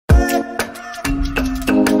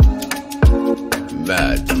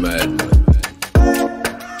Mad.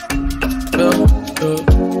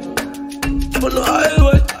 On the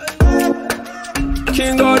highway,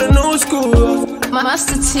 King of the new school.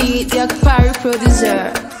 Master T, the Akpari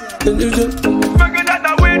producer. Making that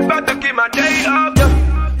I win, but to keep my day up.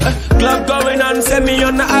 Club going on, send me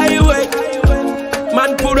on the highway.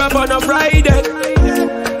 Man put up on a Friday.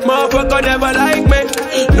 Motherfucker never like me.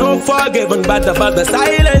 No forgiven, but about the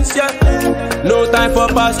silence, yeah. No time for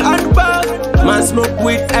pass and pass. Man smoke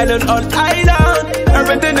weed, island on island.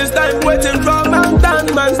 Everything is time waiting for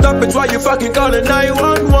mountain. Man stop it, why you fucking calling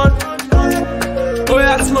 911? Oh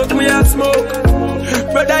yeah, smoke me, I smoke.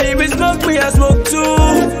 Brother, if you smoke me, I smoke too.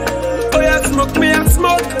 Oh yeah, smoke me, I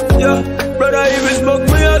smoke. Yeah, brother, if you smoke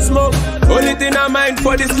me, I smoke. Only thing I mind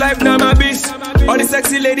for this life, now my beast. All the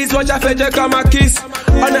sexy ladies watch a fedja come a kiss.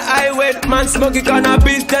 On the highway, man smoking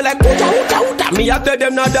cannabis. They're like, ooh. Me after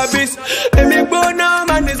them not the beast. Let me go now,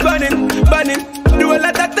 man is burning. Do a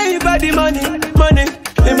lot of things for the money.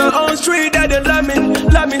 In my own street, that they love me.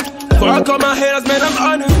 Fuck all my haters, man, I'm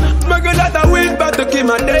on it. Make a lot of weed, but to keep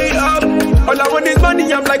my day up. All I want is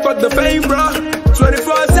money, I'm like, fuck the fame, bro.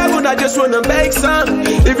 24/7, I just wanna make some.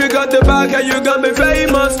 If you got the bag, you gonna be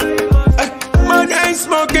famous. Man, I ain't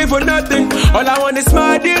smoking for nothing. All I want is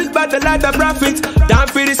smart deals, but a lot of profit. Down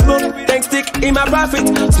for the smoke, thanks stick in my profit.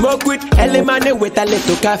 Smoke with early money with a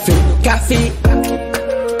little coffee.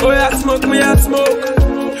 Oh yeah, smoke me, I smoke.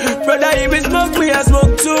 Brother, if you smoke me, I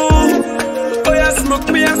smoke too. Oh yeah, smoke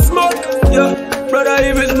me, I smoke. Yeah, brother,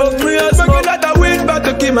 if you smoke me, I smoke. Make a lot of weed, but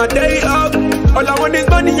to keep my day up. All I want is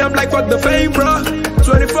money, I'm like, fuck the fame, bro.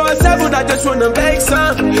 24/7, I just wanna make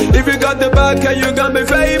some. If you got the bag, you gonna be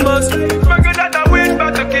famous. Make a lot of weed,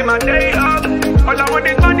 but to keep my day up. All I want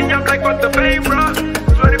is money, I'm like, fuck the fame, bro.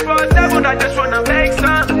 24/7, I just wanna make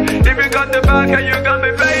some. If you got the bag, you gonna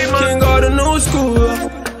be famous. King of the new school.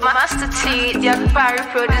 Master T, the Akpari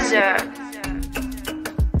producer.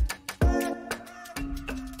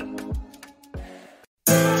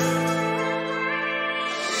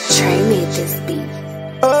 Trey made this beat.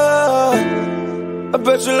 I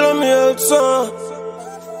bet you love me all the time,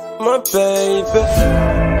 my baby.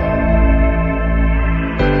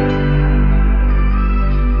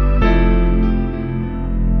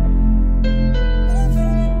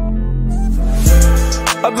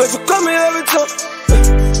 I bet you call me every time.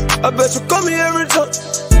 I bet you call me every time.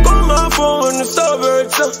 Call my phone when it's over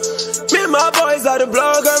every time. Me and my boys out the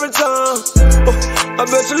block every time. I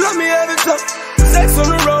bet you love me every time. Sex on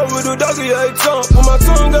the road with a doggy every time. With my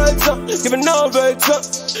tongue every time, giving up every time.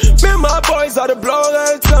 Me and my boys out the block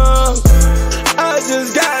every time. I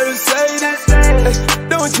just gotta say this.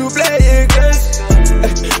 Don't you play it, guys.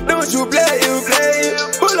 Don't you play it.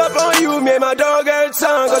 Pull up on you, me and my dog every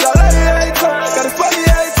time. Cause I love you every time, got a funny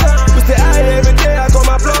every time. We say I every day, I call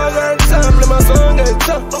my blog every time. Play my song every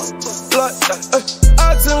time. Like,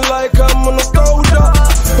 acting like I'm on the gold up.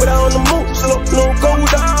 Put out on the move, slow, no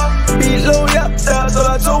gold up. Be low, yeah, that's all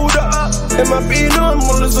I told her. And my beat on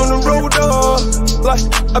mullahs on the road up. Like,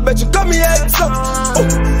 I bet you got me every time.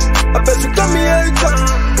 I bet you got me every time.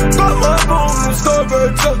 Got my phone and stove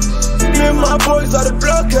every time. Me and my boys out the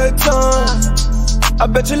block every time. I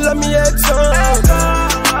bet you love me every time.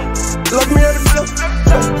 Love me every time.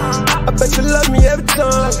 I bet you love me every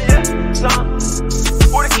time.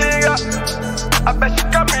 Who the king up? I bet you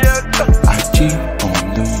got me every time. I keep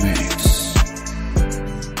on the mix.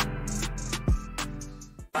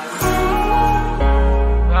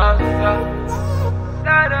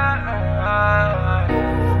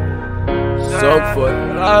 Song for a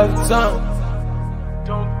lifetime.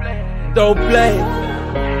 Don't play.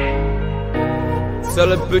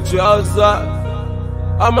 Tell a bitch you outside.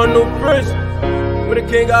 I'm a new prince. With a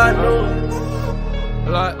king I know.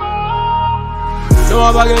 Like, no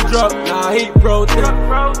I'm back in drop. Nah, he protein. I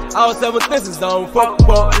was 7 things, don't fuck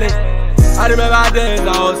Portland. I remember my days,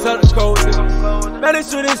 I was selling cold. Man,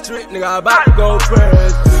 this shit is street, nigga, I about to go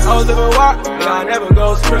first. I was living walk, nigga, I never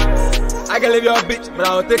go straight. I can leave your bitch, but I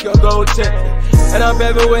don't think you'll go check. And I'm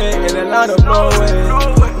everywhere in the line of nowhere.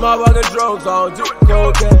 My fucking drugs, I don't do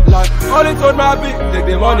cocaine. Like, only told my bitch, take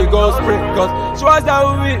the money, go sprint. Cause she was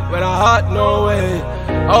down with me when I had no way. I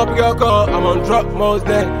hope you get a call, I'm on drop most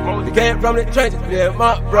day. You came from the trenches, yeah,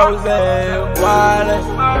 my bros there. Wildin',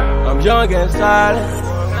 I'm young and silent.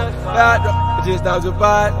 Yeah, just down to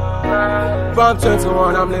fight. From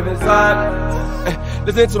 21, I'm living silent.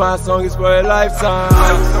 Listen to my song, it's for a lifetime.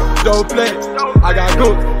 Don't play, I got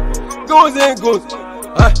goons and goons.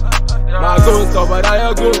 My goons tougher than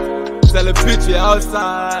your goons. Sell a picture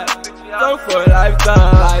outside. Song for a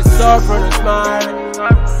lifetime. I saw from the smile.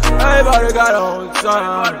 Everybody got their own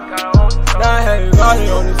time. Now everybody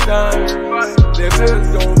understand. The pills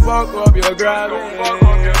gon' fuck up your gravity.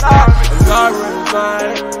 I'm not really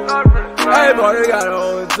fine. Everybody got their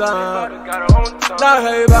own time. Not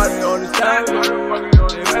everybody understand. The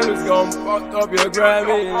pills gon' fuck up your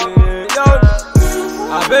gravity. Yo,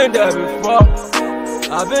 I've been there before.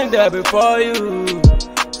 I've been there before you.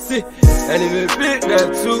 See, and if you beat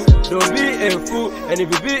that too, don't be a fool. And if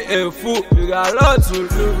you be a fool, you got a lot to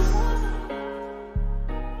lose.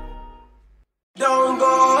 Don't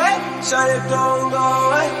go away, shut it, don't go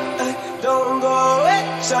away, don't go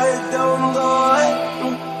away, shut it, don't go away,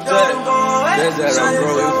 don't go away, shut it,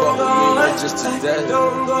 don't go away,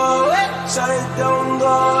 don't go away, shut it, don't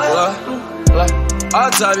go away. What? All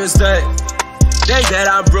time you stay. Day that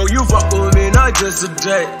I'm broke, you fuck with me, not just a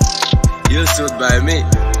day. You stood by me,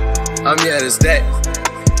 I'm here to stay.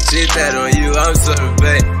 Shit that on you, I'm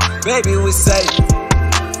survey. Baby, we say,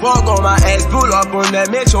 fuck on my ass, pull up on that,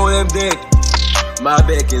 make sure them dead. My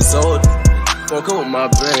back is old, fuck with my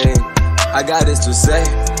brain. I got this to say,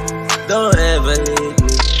 don't ever leave me,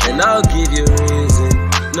 and I'll give you a reason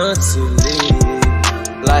not to leave.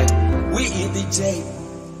 Like, we eat the J,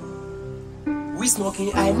 we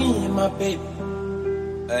smoking I, me and my baby.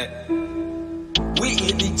 Hey. We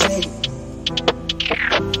eat the J,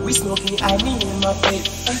 we smoking I, me and my baby.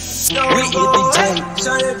 We eat the J,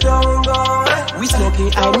 we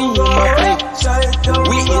smoking I, me and my baby.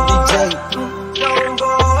 We eat the J,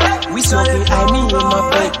 we smoking I, me and my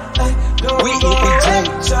baby. We eat the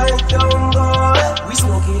J, we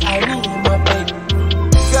smoking I, me and my baby.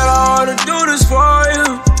 Girl, I wanna do this for you.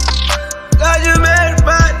 Glad you made it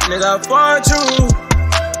back, nigga, for you.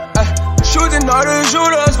 Shooting all the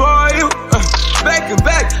shooters for you. Back and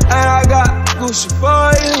back, and I got good shit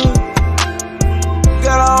for you.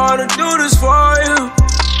 Girl, I wanna do this for you.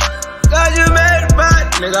 Glad you made it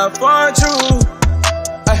back, nigga, for you.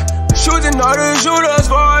 Shooting all the shooters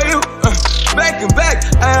for you. Back and back,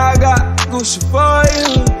 and I got good shit for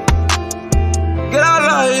you. Girl, I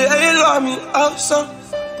love you, and you love me also.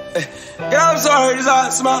 Girl, I'm sorry, this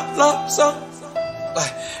is my love song.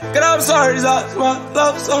 Girl, I'm sorry, this is my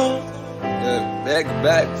love song. Back and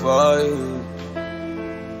back for you.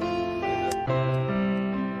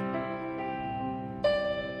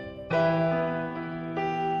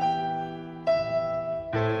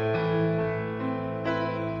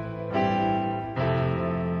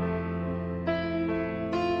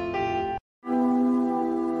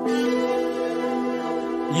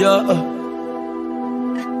 Yo,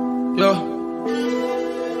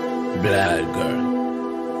 Blood girl.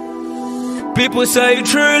 People say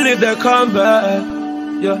true live, they come back,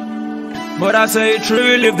 yeah. But I say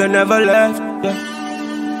true live, they never left, yeah.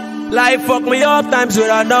 Life fuck me up times with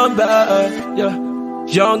a number, yeah.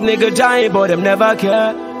 Young nigga dying, but them never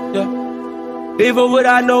care, yeah. Even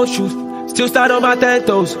without no shoes, still stand on my 10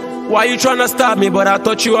 toes. Why you tryna stop me, but I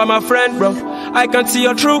thought you were my friend, bro. I can see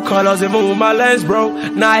your true colors even with my lens, bro.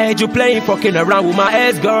 Now I heard you playing, fucking around with my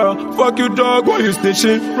ex, girl. Fuck you, dog, why you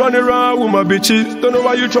snitching? Running around with my bitches. Don't know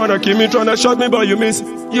why you tryna kill me, tryna shot me, but you miss.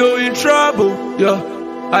 You in trouble, yeah.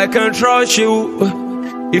 I can't trust you.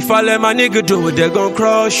 If I let my nigga do it, they gon'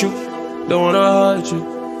 crush you. Don't wanna hurt you.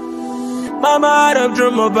 Mama had a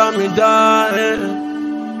dream about me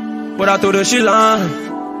dying, but I told her she lying.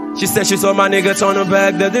 She said she saw my nigga turn her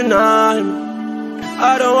back, they deny me.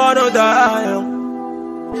 I don't wanna die,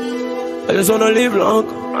 I just wanna live long.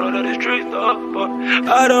 I know that it's streets tough, but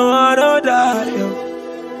I don't wanna die.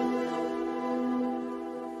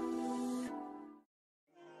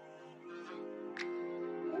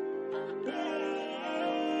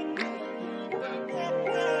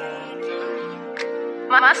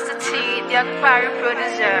 Master T, the Akpari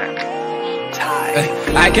producer.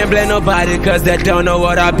 I can't blame nobody cause they don't know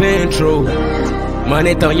what I've been through.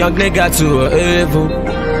 Money turn young nigga to a evil.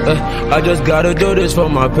 I just gotta do this for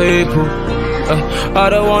my people. I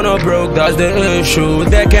don't wanna broke, that's the issue.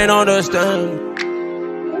 They can't understand.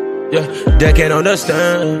 Yeah, they can't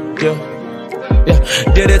understand. Yeah, yeah.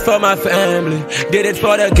 Did it for my family, did it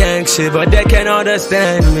for the gang shit, but they can't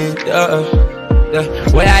understand me.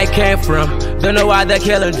 Where I came from, don't know why they're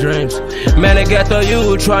killing dreams. Man, I get to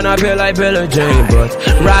you tryna be like Billie Jean, but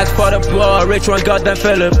rags for the poor, rich one got them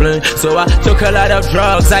feeling blind. So I took a lot of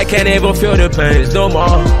drugs, I can't even feel the pains no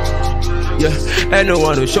more. yeah, ain't no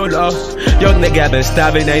one to show love. Young nigga been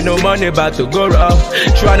starving, ain't no money about to go rough.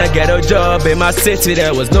 Tryna get a job in my city,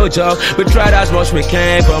 there was no job. We tried as much we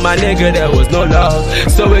can, but my nigga, there was no love.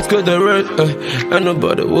 So it's good to run, and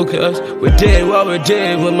nobody woke us. We did what we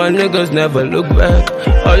did, but my niggas never look back.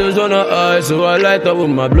 I just wanna eyes, so I light up with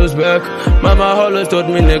my blues back. Mama always told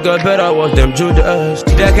me, nigga, better watch them Judas.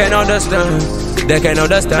 They can't understand, they can't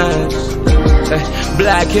understand.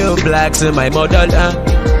 Black hill blacks in my motherland.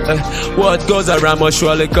 What goes around must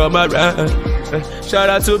surely come around. Shout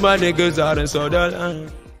out to my niggas out in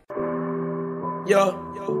Sutherland. Yo,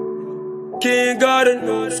 King Garden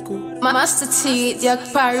Old School. Master T, the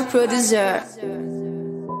Party producer.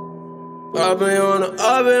 I've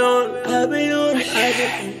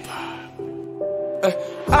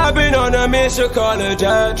been on a mission called a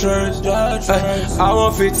Dablixx. I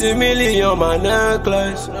want 50 million on my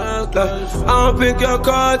necklace. I'll pick your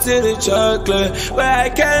car to the chocolate. Where I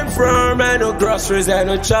came from, and no groceries and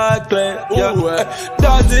no chocolate. Yeah,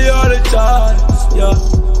 that's the only choice. Yeah,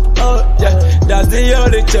 oh yeah, that's the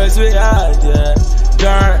only choice we had. Yeah,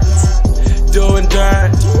 dirt, doing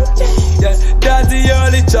dirt. Yeah, that's the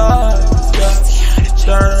only choice. Yeah,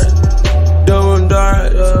 dirt, doing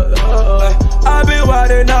dirt. I've been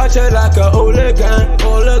riding out here like a hooligan.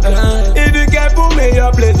 If you can't pull me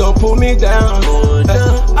up, please don't pull me down.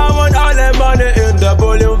 I want all that money in the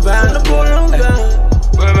volume van.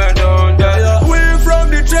 Women don't die. We're from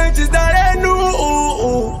the trenches that ain't new.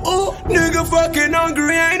 Nigga fucking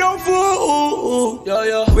hungry, ain't no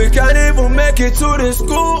food. We can't even make it to the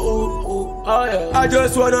school. I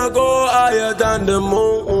just wanna go higher than the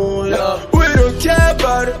moon. We don't care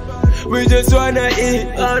about it. We just wanna eat.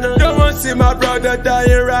 Don't wanna see my brother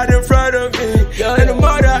dying right in front of me. And the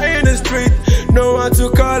mother in the street, no one to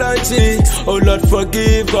call on G. Oh Lord,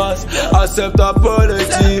 forgive us, accept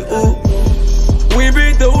apology. Ooh. We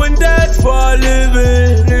be doing that for a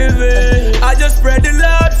living. I just pray the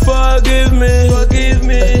Lord forgive me.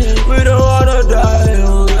 We don't wanna die.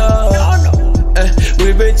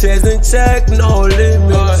 We've been chasing check, no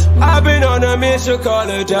limits. I've been on a mission called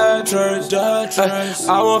a Dablixx.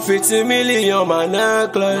 I want 50 million on my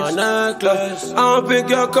necklace. I'll pick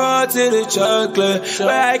your car to the chocolate.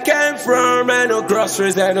 Where I came from, and no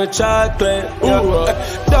groceries and no chocolate. Ooh,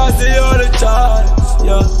 that's the only choice.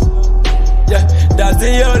 Yeah, that's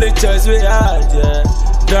the only choice we had. Yeah,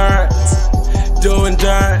 dirt, doing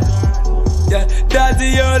dirt. Yeah, that's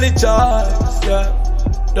the only choice. Yeah,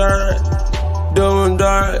 dirt, doing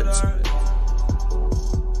dirt.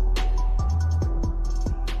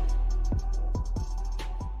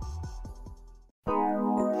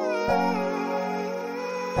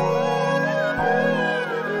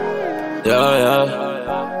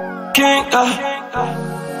 Yeah, King,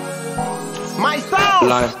 my sound.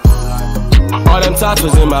 Like, all them thoughts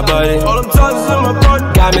was in my body.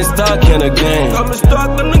 Got me stuck in the game.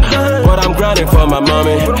 But I'm grinding for my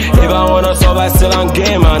mommy. If I wanna solve, I still on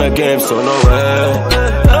game on a game. So no way,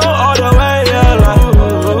 no other way, yeah,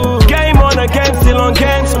 like, game on a game, still on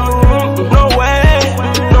games. No way,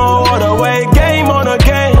 no other way. Game on a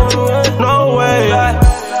game, no way,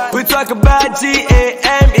 yeah. We talk about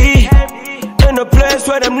G-A-M-E in a place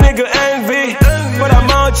where them nigga envy. But I'm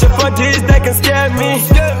out here for this, they can scare me.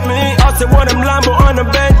 I said want them Lambo on a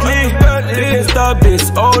Bentley. Didn't stop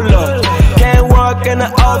this, oh Lord. Can't walk in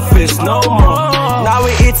the office no more. Now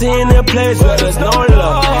we eating in a place where there's no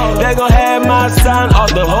love. They gon' have my son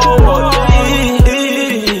of the whole world.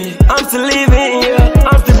 I'm still living here,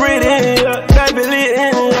 I'm still breathing here. Can't believe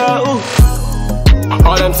in here.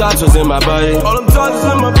 All them thoughts was in my body.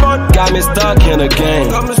 Got me stuck in the game.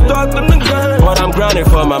 But I'm grinding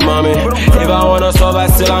for my mommy. If I wanna solve, I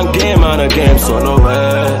still on game on a game. So no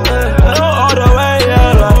way, no other way,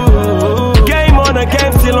 yeah, like, game on a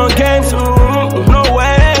game, still on games. No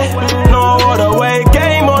way, no other way.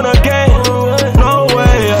 Game on a game, no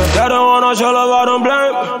way, yeah. I don't wanna show love, I don't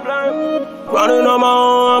blame. Running on my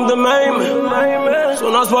own, I'm the main.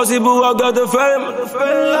 Soon as possible, I got the fame.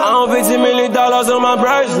 I own $50 million on my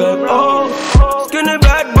bracelet. Oh, skinny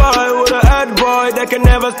bad boy with a head boy. They can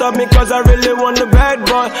never stop me cause I really want the bad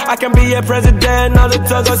boy. I can be a president, not a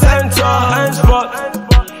tug of center. Henceforth,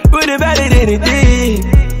 with the validity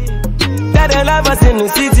that they love us in the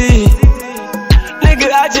city.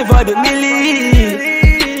 Nigga, I check for the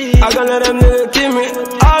milli. I gon' let them nigga kill me.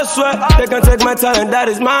 I swear, they can take my time, that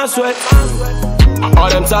is my sweat. All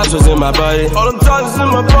them thoughts was in my body.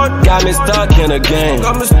 Got me stuck in the game.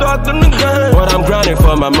 But I'm grinding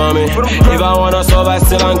for my mommy. If I wanna solve, I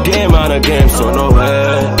still on game on a game. So no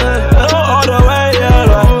way, no other way, yeah,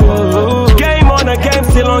 like, game on a game,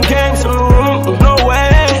 still on games. No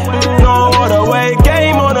way, no other way.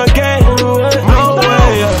 Game on a game,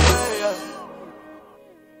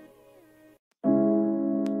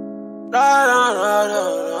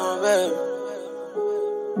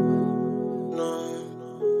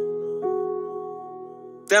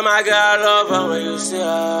 Damn, I got love her when you see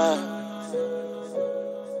her.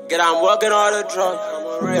 Get I'm working all the drugs, I'm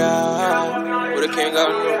a real. With a king of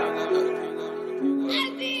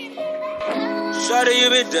Shawty, you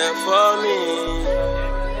be there for me.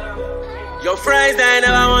 Your friends, they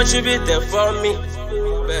never want you be there for me.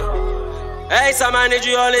 Hey, time I need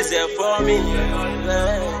you always there for me.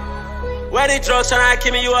 When the drugs tryna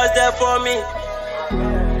kill me, you was there for me.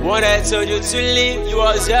 When I told you to leave, you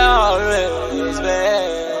was here always,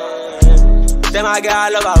 babe. Damn, I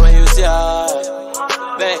got love her when you see her,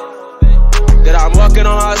 babe. That I'm working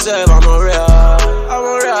on myself, I'm a real.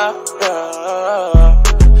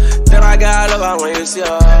 Damn, I got love her when you see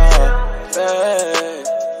her, babe.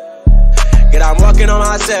 That I'm working on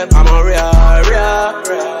myself, I'm a real.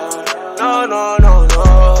 No.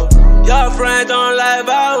 Your friends don't lie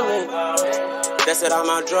about me. They said I'm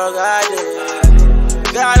a drug addict.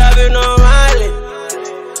 God, I be normally.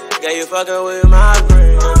 Yeah, you fucking with my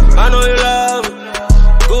brain. I know you love me.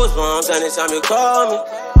 Goosebumps anytime you call me.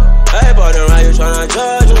 Hey, boy, then why you tryna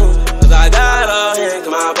judge me? Cause I got a hink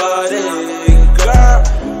in my body, girl.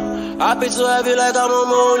 I be too heavy like I'm a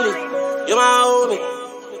molly. You my homie.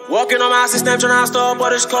 Walking on my system tryna stop all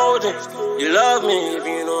this colding. You love me if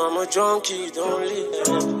you know I'm a junkie, don't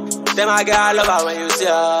leave. Damn, I got love her when you see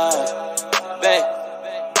her, babe.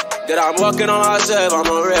 That I'm working on myself, I'm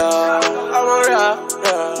a real.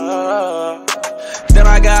 Then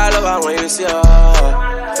I got love her when you see her,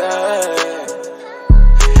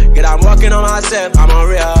 babe. That I'm working on myself, I'm a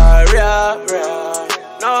real.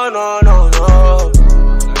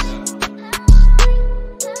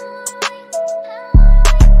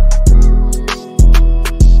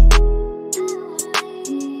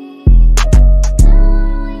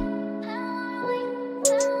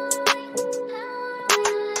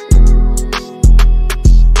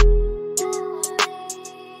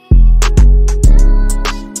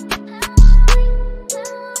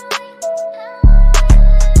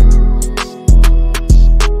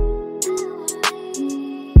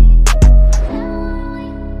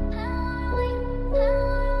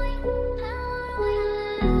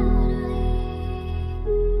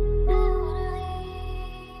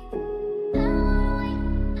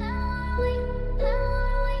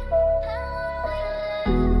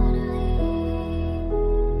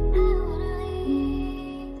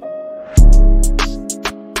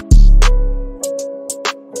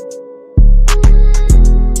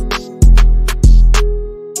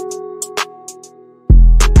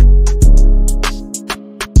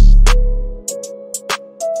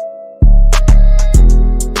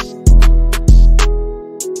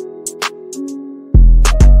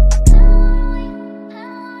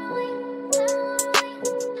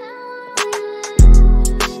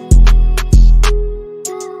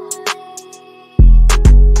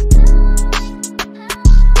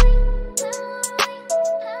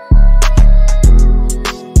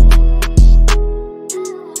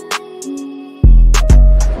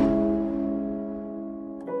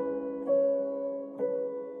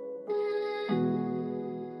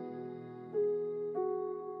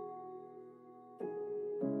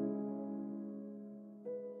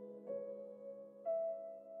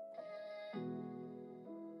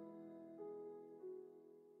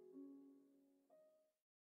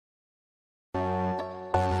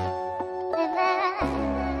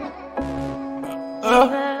 No.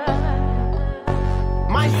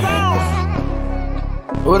 My sound.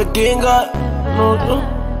 What a king got.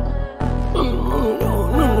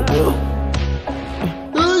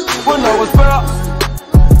 When I was felt,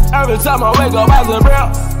 every time I wake up as a real.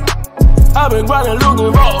 I've been grinding,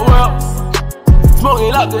 looking for a well.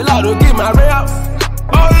 Smoking up the loud to get my real.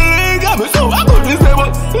 Oh, yeah, got me so I could just say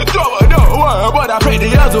what. Trouble don't worry, but I pray the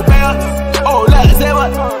years will pay. Oh, let's say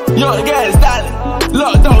what. You're a gas styling.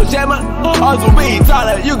 Look, don't share my. Also be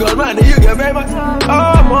taller, you got money, you get famous.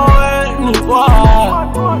 I'm on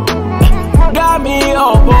got me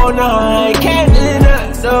up all night, can't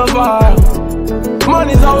deny the vibe.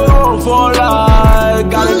 Money's all we want for life.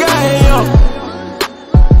 Gotta get it up.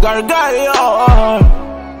 Gotta get it up.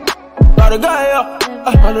 Gotta get it up. I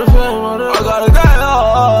gotta get it up.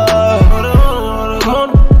 Come on,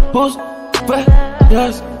 who's back?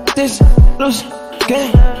 Yes, this loose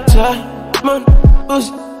game. Man, who's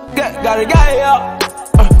gotta get it up.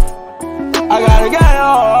 I gotta get it up.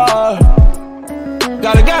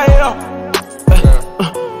 Gotta get it up.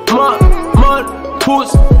 Man, who's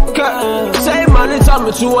say money, tell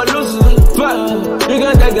me to a loser. But you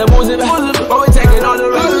can take the boozy back, but we taking all the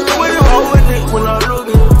risks. We roll with it when I'm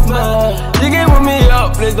looking back. You get with me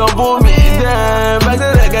up, please don't pull me down. Back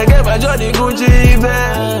then I can get my Jody Gucci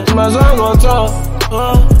back. My song on top,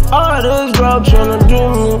 all this drama. out tryna do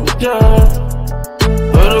me down.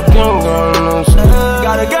 But I can't go no sleep.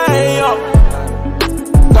 Gotta get up.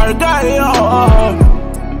 Gotta get up.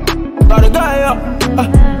 Gotta get up.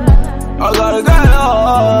 I gotta get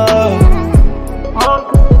up. On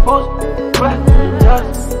post,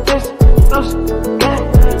 this, get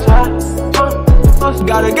tired.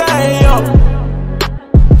 Gotta get up.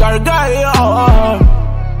 Gotta get up.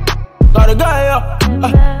 Gotta get up.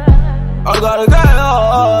 I gotta get up.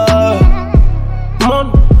 Mon,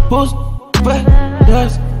 post,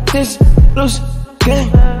 this, get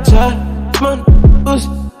tired. Mon, post,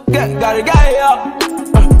 gotta get up.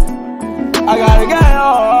 I gotta get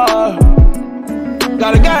up.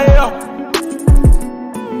 Gotta get up.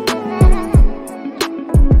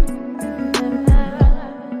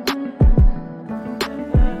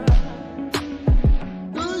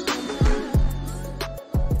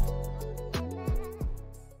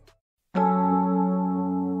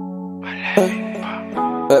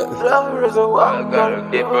 Love is a wild, gotta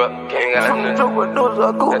keep up. Can't got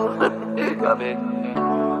nothing.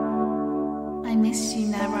 I miss you,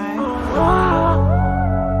 Naro.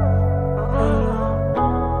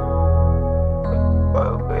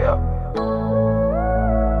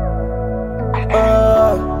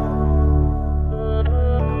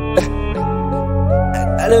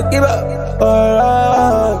 I don't give up.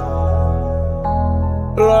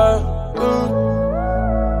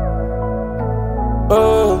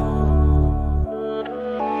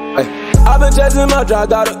 I've been chasing my drive,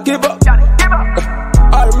 gotta keep up.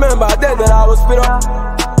 I remember a day that I was spit up.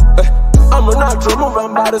 I'm a natural move,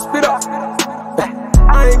 I'm about to spit up.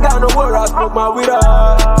 I ain't got no word, I smoke my weed up.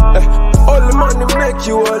 All the money make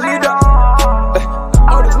you a leader.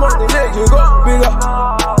 All this money make you go bigger.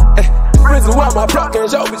 Reason why my block can't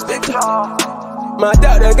show me sticker. My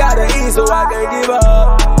daughter gotta eat so I can give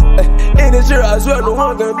up. In the year I swear no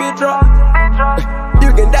one can be dropped.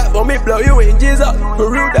 You can die for me, blow you in Jesus. For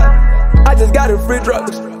real that. I just got a free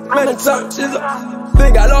drugs. Many times she's up.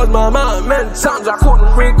 Think I lost my mind. Many times I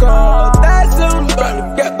couldn't recall. That's somebody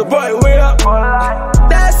to get the boy way up.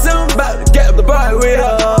 That's somebody to get the boy way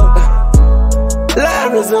up.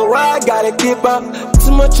 Life reason why I gotta keep up.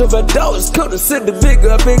 Too much of a dose, couldn't see the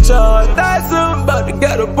bigger picture. That's somebody to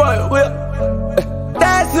get the boy way up.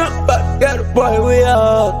 That's somebody to get the boy way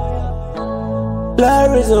up.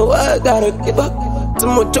 Life reason why I gotta keep up. Too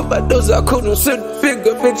much of a dose, I couldn't see the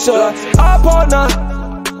bigger picture. Up all night,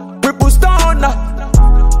 we push down now.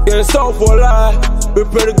 Getting so for life, we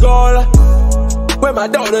pretty gold. When my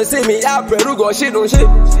daughter see me, I pray to go shit on shit.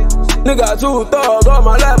 Nigga too thug, all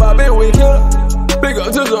my life I been with killer. Big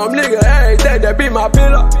up to some nigga, every day that be my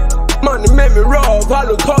pillar. Money make me rough, I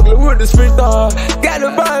look ugly with the street dog. Gotta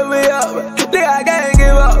buy me up, nigga I can't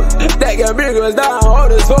give up. They can bring us down, all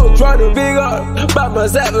this folk try to big up. By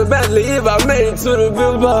myself and Bentley if I made it to the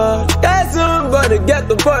billboard. That's somebody get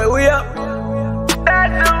the boy we up.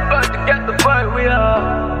 That's somebody get the boy we up.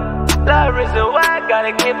 That reason why I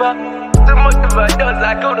gotta keep up. Too much of my does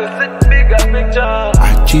I couldn't see the bigger picture.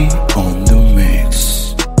 IG on the mix.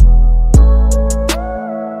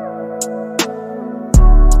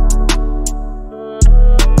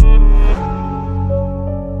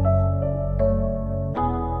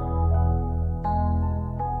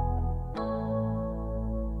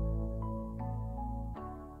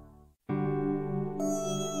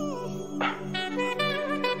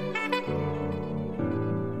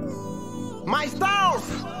 My stars!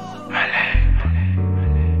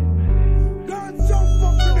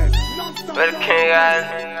 But the king got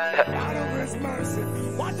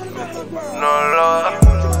no love.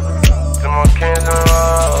 Some more kings in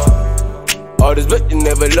love. All this bitches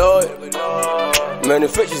never loyal. Many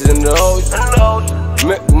fishes in the ocean.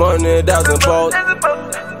 Make money 1,000 fold.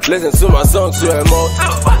 Listen to my songs, you and more.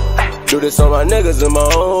 Do this on my niggas in my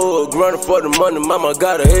own hood. Running for the money, mama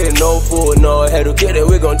gotta hit no fool. No, I had to get it,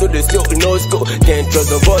 we gon' do this still in no school. Can't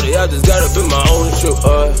trust nobody, I just gotta be my own shoe.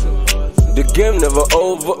 The game never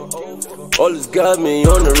over. All this got me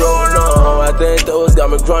on the road now. I think those got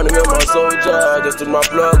me grinding in my soldier. Just took my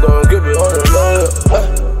plug on, give it on the low.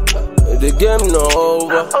 The game no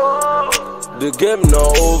over. The game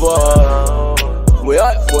no over. We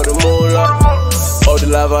out for the moolah. All the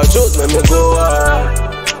life I chose make me go out.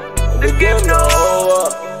 The game no over,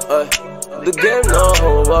 the game no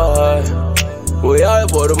over. We out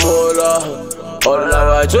for the moolah. All the love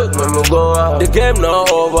I just make me go out. The game no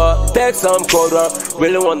over. Take some colder.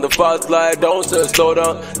 Really want the fast life, don't say slow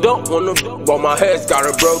down. Don't wanna but my head's got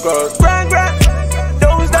a broker. Grand,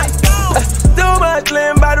 don't stop. Too much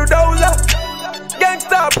lean by the dozer.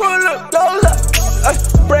 Gangsta pull up, dozer.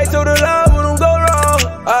 Pray to the Lord, we don't go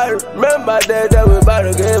wrong. I remember that we about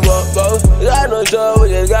to give up, bro. Got no job, we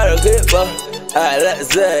just gotta keep up. Alright,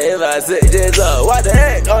 let's say if I say this up, what the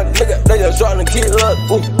heck? Oh, nigga, they just trying to keep up.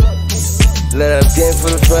 Let us game for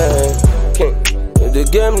the fame. The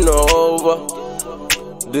game no over.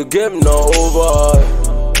 The game no over.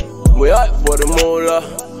 We out for the moolah.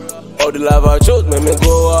 All the life I chose make me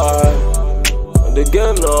go hard. The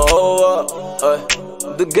game no over.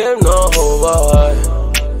 The game no over.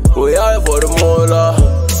 We out for the moolah.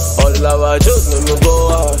 All the life I chose make me go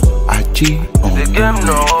hard. The game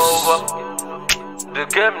no over. The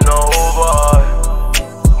game no over.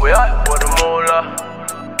 We out for the moolah.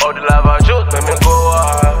 All the life I chose make me go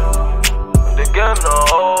hard. The game no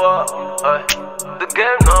over. The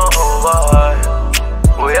game no over.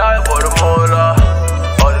 We out for the moolah.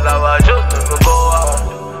 All the life I chose make me go hard.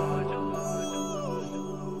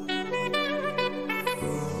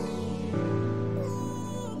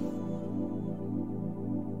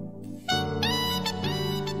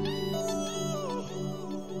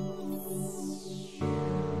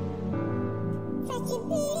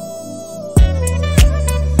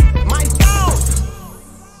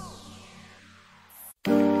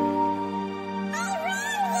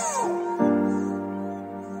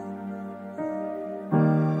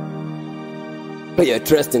 Put your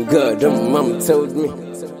trust in God, my mama told me.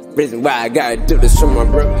 Reason why I gotta do this for my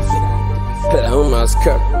bro. Put on my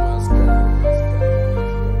skirt.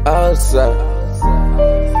 Outside.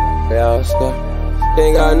 Yeah, outside.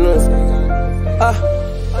 Ain't got nothing.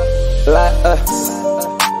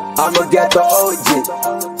 I'ma get the OG.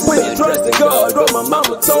 Put your trust in God, my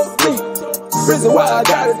mama told me. Reason why I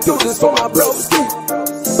gotta do this for my broski.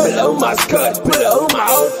 Put on my skirt, put on my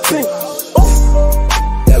old thing.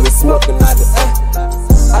 Yeah, we smoking out the air.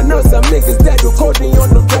 I know some niggas that do codeine on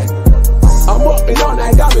the breath. I'm walking all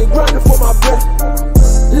night, got me grinding for my breath.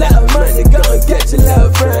 Little money, gonna get your little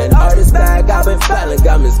friend. All this bag I've been filing,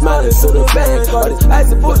 got me smiling to the bank. All this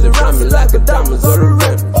ice pulled around me like a diamonds on the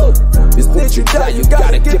rim. You snitch, you die, you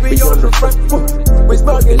gotta keep it on the front. We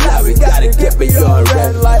smoking loud, we gotta keep it on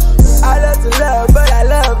red light. I love to love, but I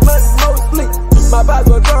love money mostly. My boss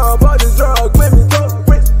gon' draw up all this drug with me, don't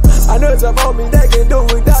rich. I know some homies they can do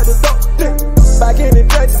without the dope thing. Back in the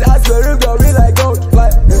trenches, I swear it gon' be like gold,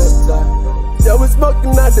 like yeah, we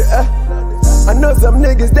smoking out the air. I know some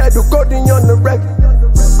niggas that do codeine on the record.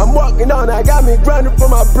 I'm walking on, I got me grinding for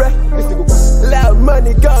my breath. Loud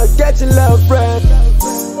money, gonna get your little friend.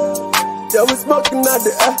 Yeah, we smoking out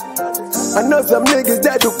the air. I know some niggas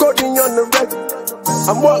that do codeine on the record.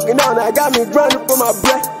 I'm walking on, I got me grinding for my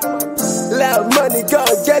breath. Loud money,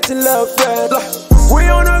 gonna get your little friend. We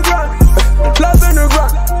on the grind, love in the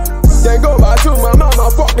grind. Can't go back to my mama,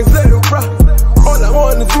 fucking little bro. All I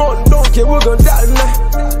want is money, don't care, we're gon' die tonight.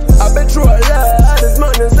 I've been through a lot, all this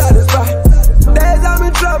money satisfied. Days I'm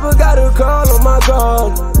in trouble, gotta call on my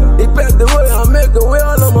God. He paid the way I make the way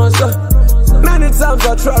all on myself. Many times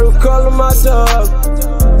I try to call on my dog.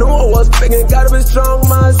 No one was thinking, gotta be strong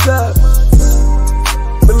myself.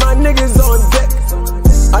 But my niggas on deck.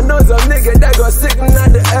 I know some niggas that got sick and at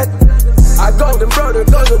the head. I got them brother,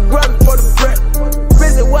 got the grind for the bread.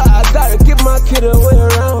 Reason why I gotta keep my kid away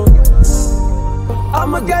around.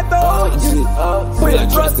 I'ma get the OG. Put your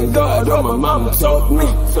trust in God, my mama told me.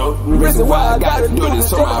 Reason why I gotta do this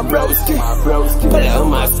for my broski. Put it on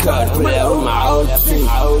my skirt, put it on my old team.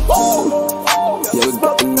 Yeah, we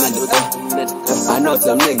got another. I know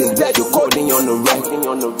some niggas that do codeine on the rack.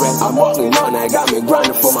 I'm walking on, I got me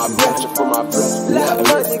grinding for my breath. Let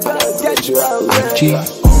money gonna get you out. IG on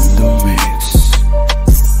the mix.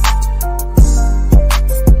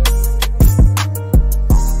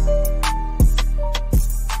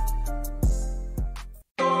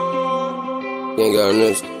 You ain't got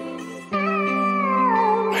nothing.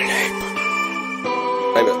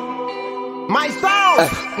 My soul!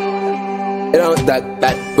 It don't that,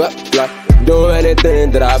 but like, do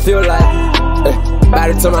anything that I feel like.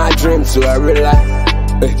 Body to my dreams, so I really like.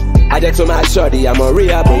 I just told my shorty, I'm a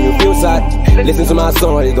rehab when you feel sad. Listen to my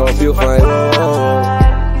song, you gon' feel fine.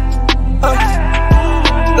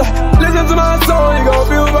 Listen to my song, you gon'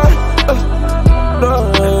 feel fine.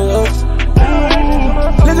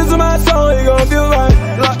 Listen to my song, you gon' feel right.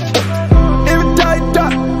 Every tight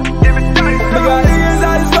top, nigga, niggas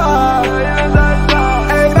satisfied.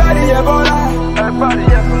 Everybody here for life.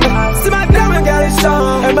 See my diamond got it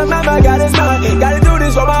shine, and my mama got it shine. Gotta do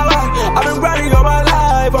this for my life. I've been grinding all my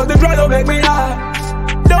life. On the drive don't make me lie.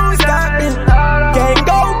 Don't stop me, can't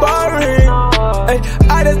go boring.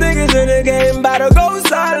 I just niggas in the game, bout to go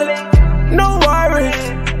silent. No worry,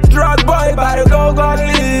 drug boy, bout to go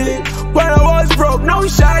godly. When I was broke, no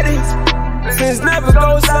shinies. Since never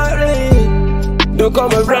go silent. You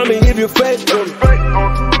come around me if you fake, you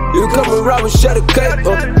come around and share the cake,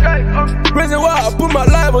 Reason why I put my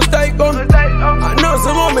life on stake, I know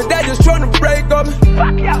some women that just tryna break up.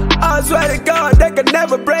 I swear to God, they can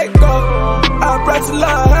never break up. I pray to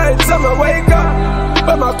Lord every time I wake up.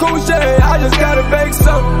 But my cool shit, I just gotta make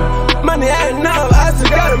some. Money ain't enough, I still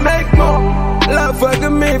gotta make more. Love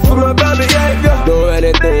fucking me for my bad behavior. Do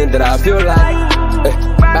anything that I feel like.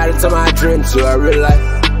 By the time I dream to a real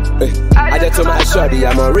life. I just told my shorty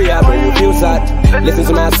I'm a rehab when you feel sad. Listen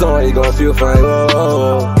to my song, you gon' feel fine.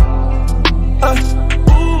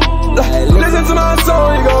 Listen to my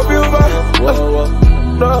song, you gon' feel fine.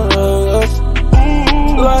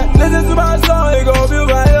 Listen to my song, you gon' feel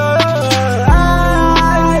fine.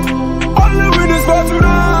 Only witness for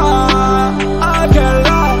tonight. I can't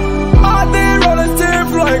lie. I did roll a tear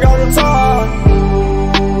like on the top.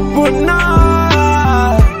 But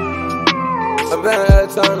now I've been at a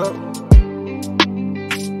time now.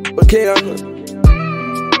 Okay, I'm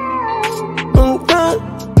done.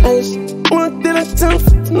 I just want to do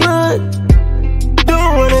tonight.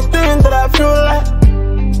 Doing anything that I feel like.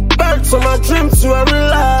 Back to my dreams to a real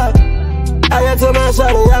life. I got to my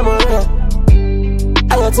shawty, I'm on it.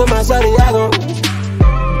 I got to my shawty, I gon'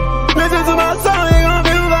 listen to my song, you gon'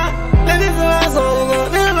 feel right. Listen to my song, you gon'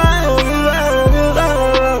 feel right.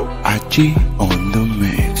 IG on the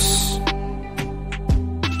mix.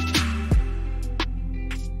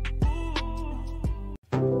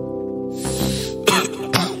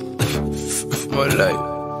 My life.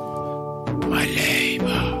 My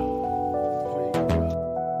labor.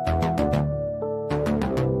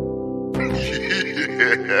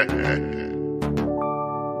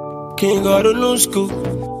 King of the new school.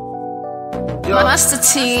 Master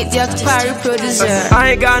T, the Akpari producer.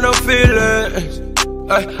 I ain't got no feelings.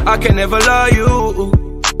 I can never love you.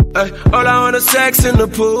 All I want is sex in the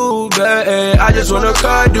pool, babe. I just wanna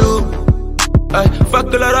cuddle.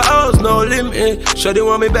 Fuck a lot of hoes, no limit. Shawty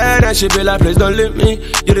want me bad and she be like, please don't leave me.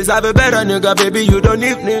 You deserve a better nigga, baby, you don't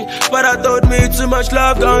need me. But I thought me too much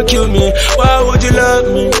love gon' kill me. Why would you love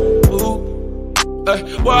me? Ooh.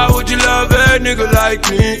 Why would you love a nigga like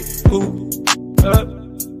me? Ooh.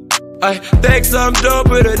 I take some dope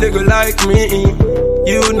with a nigga like me.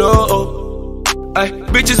 You know.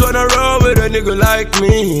 Bitches wanna roll with a nigga like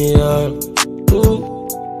me. Ooh.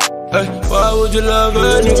 Why would you love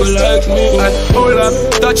a nigga like me? Hold up,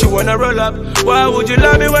 thought you wanna roll up. Why would you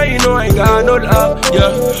love me when you know I ain't got no love?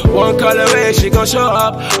 Yeah, one call away, she gon' show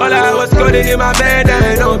up. All I was coding in my bed,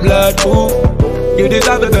 there ain't no blood. Ooh, you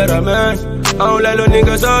deserve a better man. I don't let no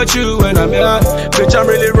niggas hurt you when I'm here. Bitch, I'm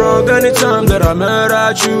really wrong anytime that I'm mad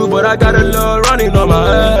at you. But I got a love running on my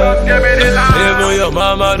head. Even your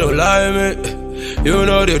mama don't lie me. You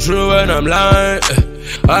know the truth when I'm lying.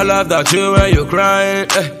 I love that you when you crying.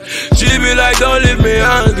 She be like, don't leave me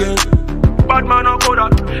hanging. Bad man no good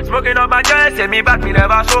up. Smoking up my gas, send me back, me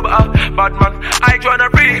never sober. Bad man, I tryna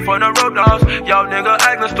free for the road house. Yo nigga,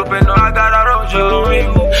 acting stupid, no I gotta roll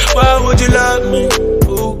you. Why would you love me?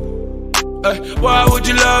 Ooh. Why would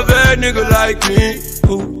you love a nigga like me?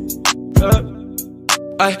 Ooh.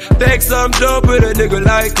 I take some dope with a nigga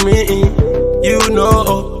like me. You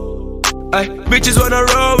know. Bitches wanna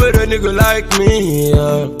roll with a nigga like me.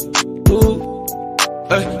 Ooh.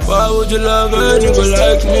 Why would you love a nigga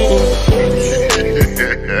like me?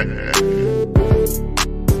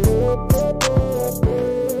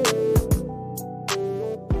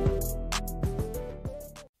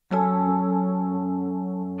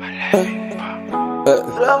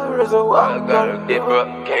 I gotta get up,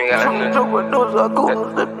 can't got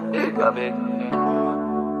nothing.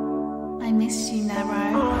 I miss you, Nara.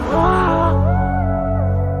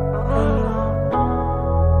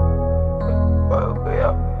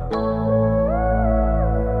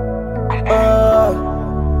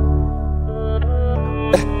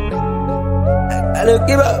 I don't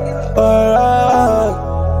give up.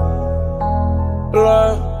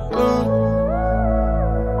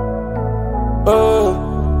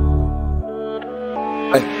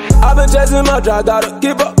 I've been chasing my drive, gotta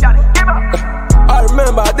keep up. I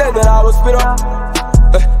remember a day that I was spit up.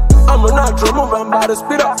 I'm a natural move, I'm about to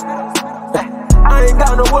spit up. I ain't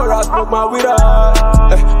got no word, I smoke my weed up.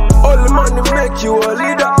 All the money make you a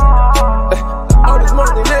leader. All this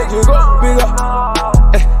money make you go bigger.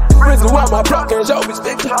 Reason why my block can't show me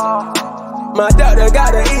sticker. My daughter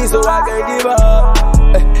gotta eat so I can't give up.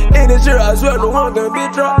 In this year I swear no one can be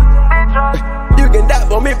dropped. You can die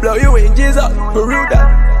for me, blow you in Jesus. For real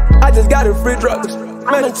that. I just got a free drugs.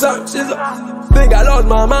 Many times she's up. Think I lost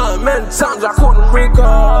my mind. Many times I couldn't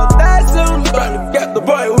recall. That's somebody to get the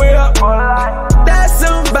boy way up. That's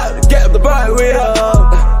somebody to get the boy way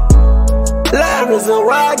up. Life reason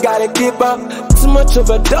why I gotta keep up. Too much of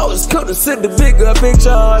a dose, couldn't see the bigger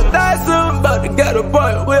picture. That's something about to get a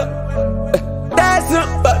boy with. That's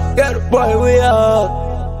something about to get a boy with.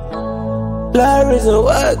 Life reason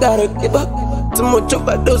why I gotta keep up. Too much of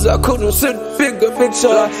a dose, I couldn't see the bigger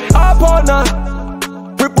picture. Up all night,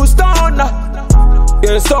 people stone now.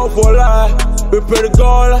 Getting so for life, we pray to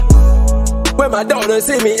God. When my daughter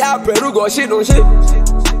see me, I pray to God, shit on shit.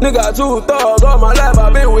 Nigga too thug, all my life I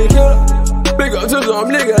been with killer. Big up to some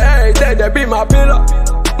nigga, every day that be my pillar.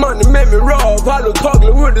 Money make me rough, I look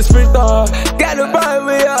ugly with the street star. Gotta buy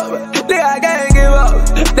me up, nigga I can't give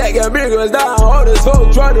up. They can bring us down, all this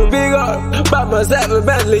folk try to big up. By myself and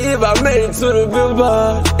Bentley if I made it to the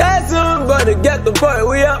billboard. That's somebody get the boy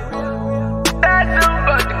we up. That's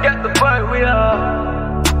somebody get the boy we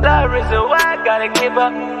up. That reason why I gotta keep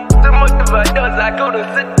up. Too much of a dose, I couldn't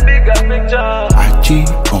see the bigger picture. Achi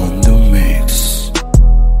on the mix.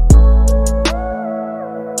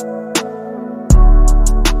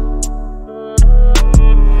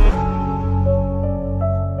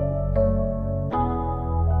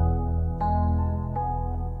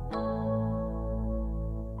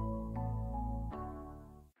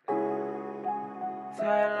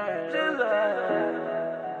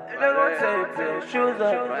 Shoes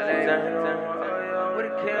up, with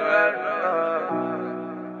a kid right now.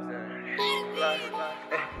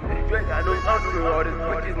 Drake, I know I'm doing all these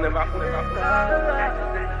bitches never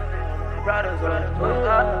brothers on.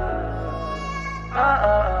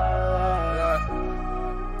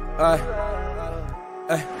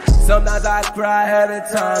 Sometimes I cry every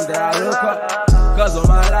time that I look up. Cause of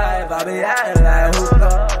my life, I be acting like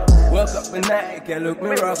hookah. Woke up at night, can't look me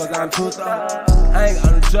wrong cause I'm too tough. I ain't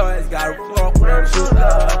got no choice, gotta fuck with them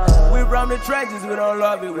shooters. We from the trenches, we don't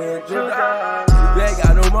love it, we ain't shooters. We ain't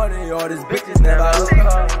got no money, all these bitches never look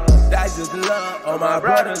up. That's just the love of my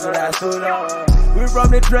brothers when I stood up. We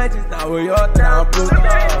from the trenches, now we all down Pluto.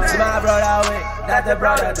 See my brother with, that's the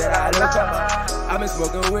brother that I look up. I've been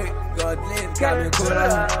smoking weed, God live, got me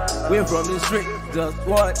cooler. We from the street, just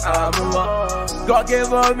watch how I move up. God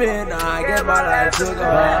gave up me, now I get my life to go.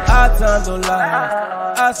 I turn to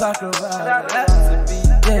life, I sacrifice, that's to be,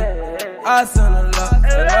 yeah. I send a lot,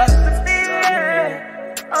 that's to be, yeah.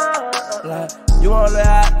 Like, you want the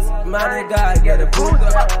hats, my nigga, get a boot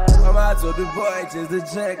up. I'm out to the boy, just the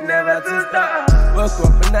check, never to stop. Woke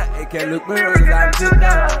up at night, it can't look me wrong cause I'm too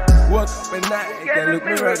down. Woke up at night, it can't look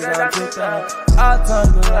me wrong cause I'm too down. I turn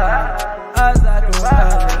to life, I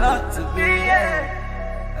sacrifice, a lot to be, yeah.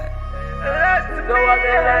 Go up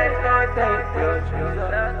there like don't take your shoes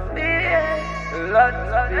off. A lot to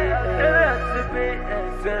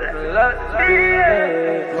be,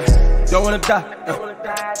 don't wanna die,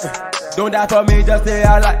 don't die for me, just stay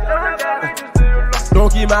alive.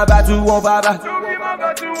 Don't keep my battle, won't buy back.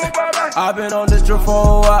 I've been on this trip for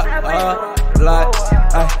a while, like,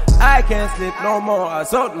 I can't sleep no more, I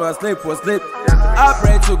sought my sleep for sleep. I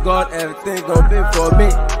pray to God, everything gon' be for me.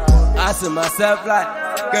 I see myself like,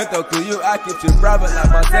 can't talk to you, I keep you private like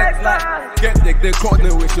my sex life. Can't take the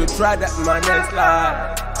corner, we should try that in my next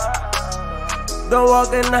life. Don't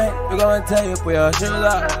walk at night, we gonna tell you put your shoes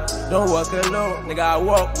up. Don't walk alone, nigga, I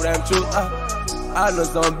walk with them shoes up. I know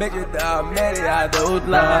some bitches that are mad at the hood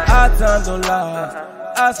line. I turn to life,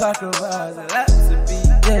 I sacrifice, a lot to be,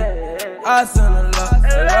 yeah. I send a lot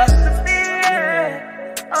to be, yeah.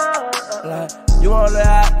 Like, you want the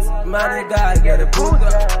hats, my nigga, get a boot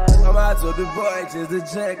up. I'm out to the boy, just the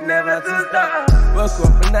check, never to stop. Woke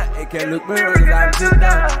up at night, it can't look me wrong cause I'm too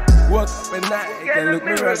down. Woke up at night, it can't look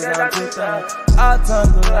me wrong cause I'm too down. I turn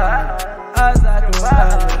to life, I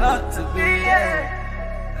sacrifice, a lot to be, yeah.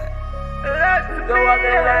 Go up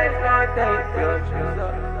there like don't take your shoes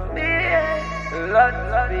off. A lot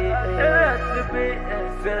to be, a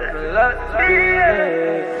lot to be, yeah.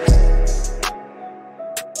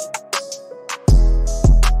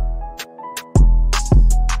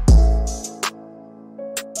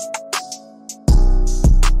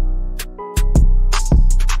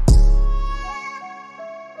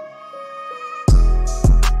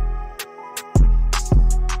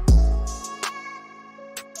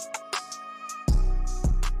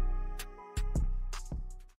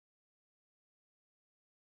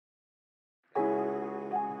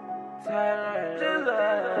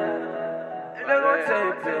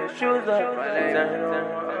 Shoes up,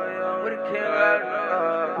 with a kid right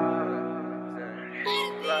now.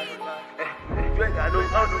 Drake, I know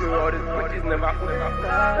I'm doing all these bitches never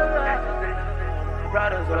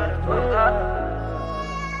brothers on.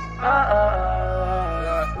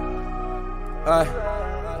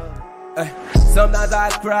 Sometimes I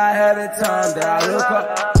cry every time that I look up.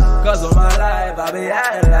 Cause of my life, I be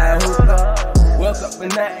acting like hookah. Woke up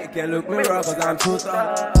at night, can't look me wrong cause I'm too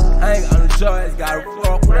tough. I ain't got no choice, gotta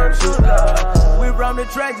fuck when I'm shooter. We from the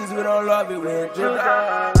trenches, we don't love it, we ain't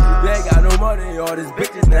shooter. We ain't got no money, all these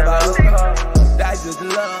bitches never hook up. That's just the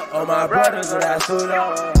love of my brothers when I stood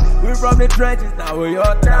up. We from the trenches, now we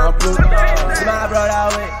all down, Pluto. It's my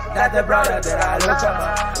brother way, that's the brother that I look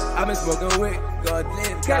up. I've been smoking weed, God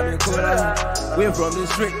live, got me cooler. We from the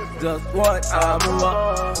street, just what I move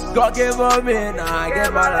up. God gave up me, now I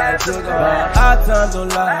get my life to go. Our times don't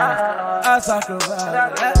lie, I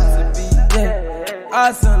sacrifice, that's to be, yeah.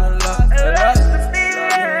 I send a lot,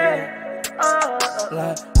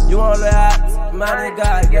 like, you want the hats, my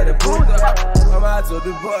nigga, get a boot up. Come out to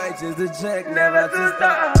the boy, just the check, never to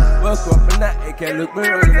stop. Woke up at night, it can't look me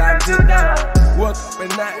wrong cause I'm too down. Woke up at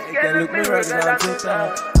night, it can't look me wrong cause I'm too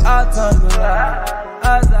down. I turn the light,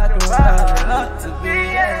 I sacrifice a lot to be,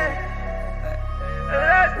 yeah.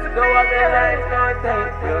 Go up and lights, don't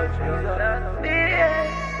take your shoes off.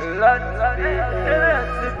 A lot to be,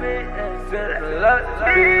 a lot to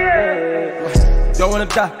be. Don't wanna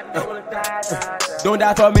die, don't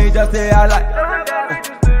die for me, just stay alive.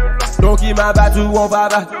 Don't keep my battle, won't bye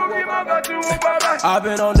bye. I've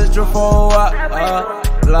been on this trip for a while,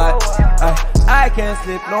 like, I can't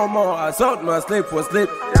sleep no more, I sold my sleep for sleep.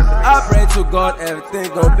 I pray to God, everything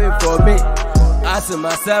gon' be for me. I see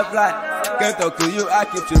myself like, can't talk to you, I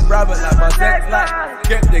keep you private like my sex life.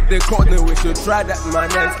 Can't take the corner, we should try that in my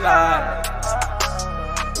next life.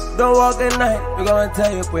 Don't walk at night, we gonna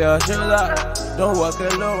tell you put your shoes up. Don't walk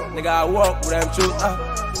alone, nigga, I walk with them shoes up.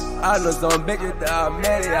 I know some bitches that are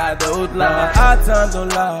mad at the hood line. Our times don't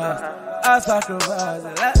last, I sacrifice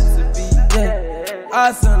a lot to be, yeah.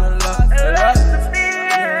 I send a lot to be,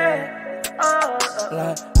 yeah.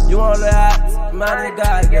 Like, you want the hats, my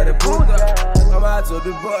nigga, get a boot up. Come out to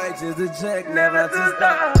the boy, just the check, never to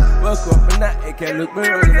stop. Woke up at night, it can't look me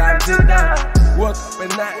wrong cause I'm too down. Woke up at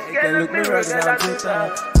night, it can't look me wrong cause I'm too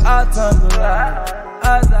down. I turn the light,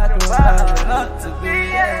 I sacrifice a lot to be,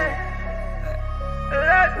 yeah.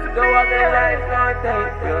 Go up and lights, don't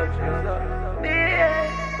take your shoes off.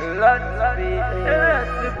 A lot to be, a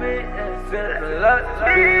lot to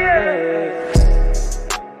be, yeah.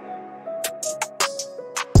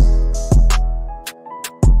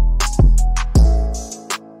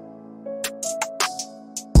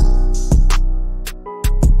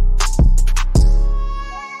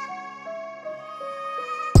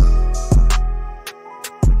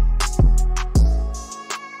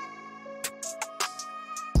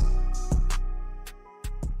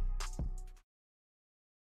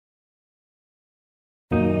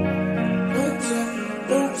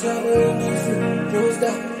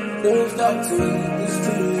 Don't stop to the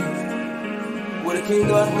street. What a king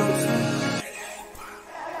God knows.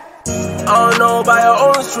 I don't know by your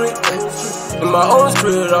own street. In my own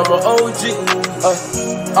street, I'm an OG.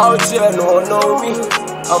 Out here, no one know me.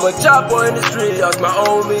 I'm a chopper in the street, that's my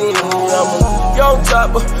own me. I'm a young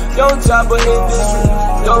chopper in the street. Young chopper in the street.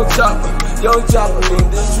 Young chopper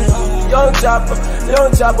in the street. Young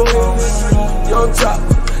chopper in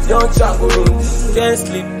the street. Can't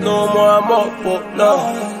sleep no more, I'm up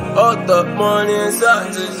now. All the money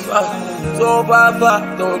inside this fight. So far,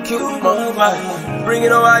 don't kill my vibe. Bring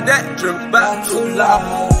it over that, drink back to life.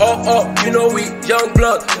 Oh, you know we young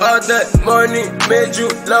blood. All that money made you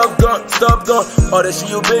love gone, stop gone. All the shit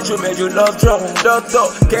you been through made you love drunk. Doctor,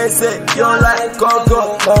 can't say your life gone.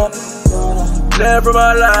 Learn from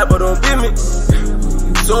my life, but don't beat me.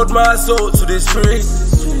 Sold my soul to the street.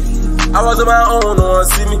 I was on my own, no one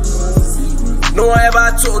see me. No one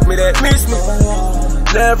ever told me that miss me.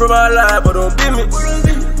 Learn from my life, but don't beat me.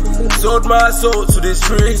 Sold my soul to the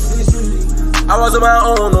street. I was on my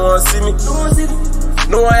own, no one see me.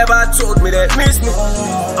 No one ever told me that miss me.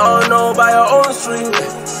 I don't know by your own street.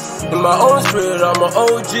 In my own street, I'm an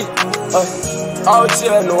OG. Out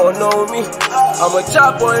here, no one know me. I'm a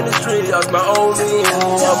chopper in the street, that's my own me.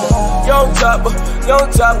 I'm a young chopper in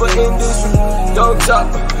the street. Young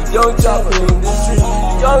chopper in the street. Young chopper in the street.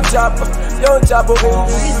 Young chopper in the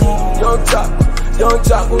street. Young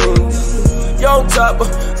chopper in the street. Young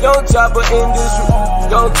chopper in the street.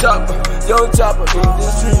 Young chopper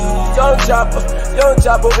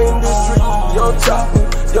in the street. Young chopper in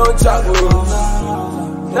the street.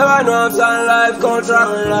 Never know I'm saying life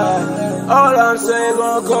contract life. All I'm saying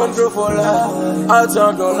gon' come true for life. All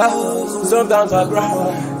times don't lie, sometimes I cry.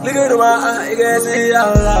 Look into my eye, you can see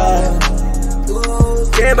I'm alive.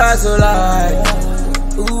 Came back to life.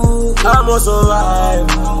 I'm gonna survive.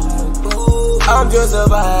 I'm just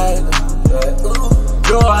surviving.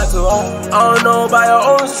 Know how to walk. I don't know by your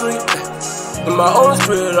own street. In my own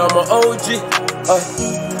street, I'm an OG.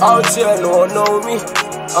 Out here, no one know me.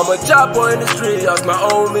 I'm a chopper in the street, that's my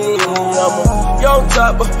own meaning. I'm a young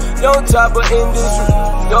chopper in the street. Young chopper in the street.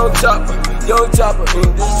 Young chopper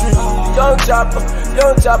in the street. Young chopper in the street.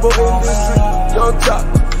 Young chopper in the street.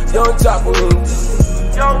 Young chopper in the street.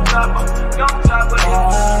 Young chopper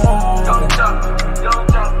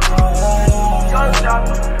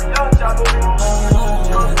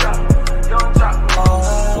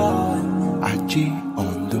Aji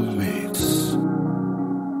on the mix.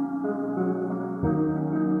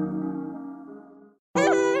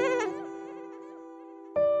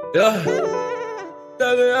 Yeah,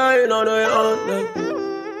 I ain't on the young.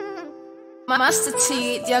 Master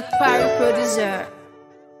T, the Party producer.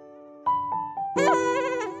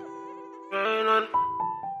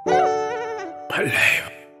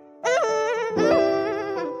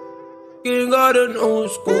 King of the new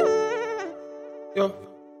school. Yo.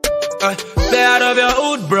 Stay out of your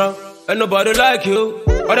hood, bro. Ain't nobody like you.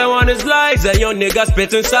 All they want is lies and your niggas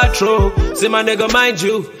spit inside true. See my nigga, mind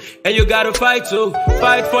you. And you gotta fight too.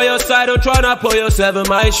 Fight for your side, don't try to put yourself in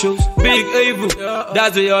my shoes. Big evil,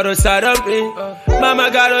 that's the other side of me. Mama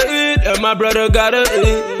gotta eat and my brother gotta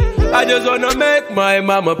eat. I just wanna make my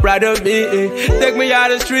mama proud of me. Take me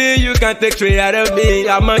out of the street, you can't take three out of me.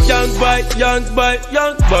 I'm a young boy.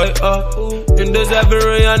 In this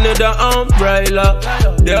every I need an umbrella.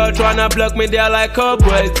 They all tryna block me, they're like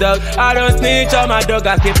cowboys, dog. I don't snitch on my dog,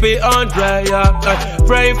 I keep it on dry,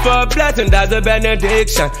 praying for a blessing, that's a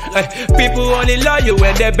benediction. People only love you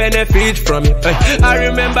when they benefit from you. I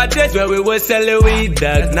remember days when we were selling weed,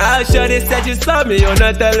 dog. Now sure they said you saw me on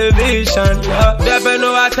the television. They pay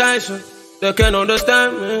no attention. They can't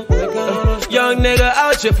understand me. Young nigga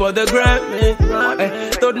out here for the gram,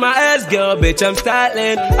 man. Thought my ass girl, bitch, I'm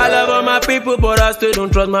styling. I love all my people, but I still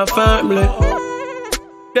don't trust my family.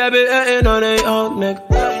 They be hating on a young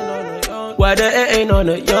nigga. Why they hating on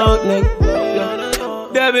a young nigga?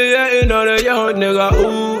 They be hating on a young nigga.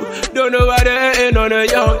 Ooh, don't know why they hating on a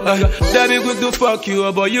young nigga. They be quick to fuck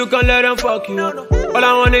you, but you can't let them fuck you. All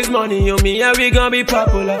I want is money on me, and we gon' be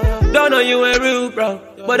popular. Don't know you ain't real, bro,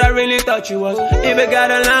 but I really thought you was. If you got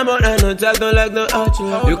a Lambo, I don't talk, don't like no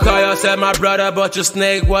archer. You call yourself my brother, but you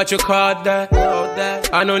snake, what you call that?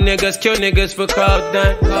 I know niggas kill niggas for clout,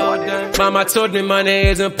 that. Mama told me money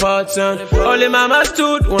is important. Only mama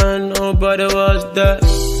stood when nobody was there.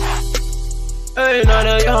 Ain't on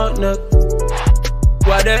a young nigga.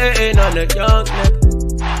 Why they ain't on a young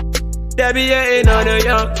nigga? They be ain't on a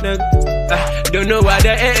young nigga. Don't know why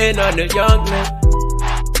they ain't on a young nigga.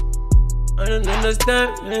 I don't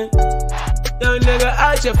understand, man. Young nigga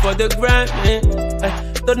out here for the grind, man.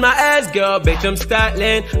 Thought my ass girl, bitch, I'm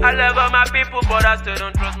styling. I love all my people, but I still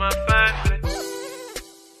don't trust my family.